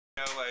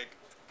like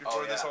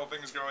before this whole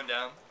thing is going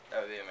down?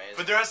 That would be amazing.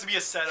 But there has to be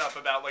a setup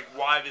about like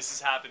why this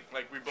is happening.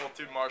 Like we both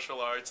do martial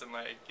arts and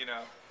like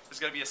there's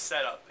gotta be a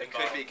setup. It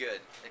could be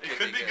good. It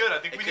could be good. I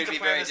think we need to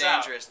plan this It could be very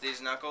out. dangerous.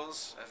 These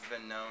knuckles have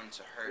been known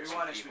to hurt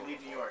some people. We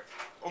leave New York.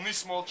 Only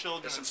small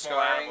children There's and some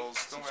small scarring, animals.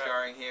 some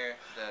scarring here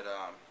that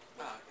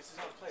This is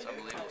how it's played. it's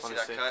unbelievable. See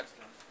that cut?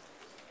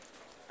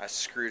 I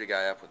screwed a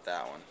guy up with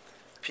that one.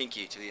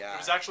 Pinky to the eye. It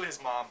was actually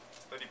his mom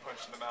that he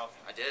punched in the mouth.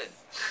 I did.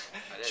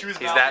 She was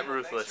He's that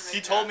ruthless. He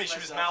told me she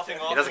was mouthing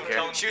off. He doesn't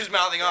care. She was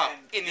mouthing off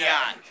in the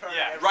eye.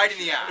 Yeah. Right in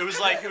the eye. It was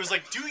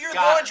like, do your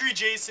laundry,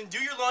 Jason. Do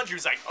your laundry. He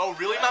was like, oh,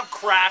 really, Mom?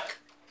 Crack.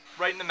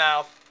 Right in the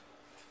mouth.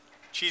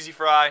 Cheesy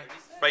fry.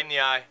 Right in the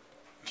eye.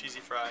 Cheesy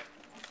fry.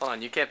 Hold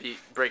on, you can't be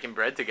breaking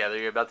bread together.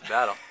 You're about to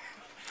battle.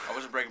 I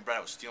wasn't breaking bread.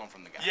 I was stealing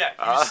from the guy. Yeah,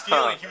 he was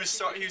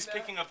stealing. He was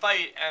picking a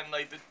fight, and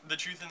like the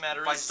truth of the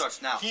matter Fight is,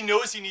 starts now. he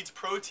knows he needs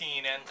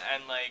protein,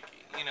 and like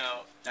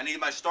I need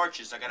my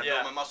starches. I gotta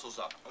build my muscles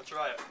up. That's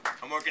right.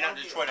 I'm working out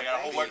in Detroit. I got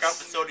a whole workout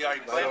facility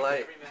already planned.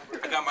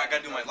 I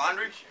gotta do my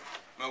laundry.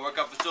 My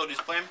workout facility is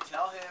planned.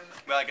 Tell him.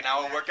 Like an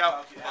hour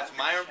workout. That's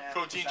my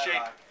Protein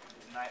shake.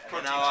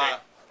 Protein now, shake.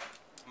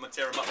 I'm gonna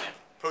tear him up, man.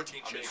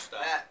 Protein shake.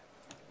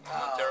 I'm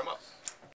gonna tear him up.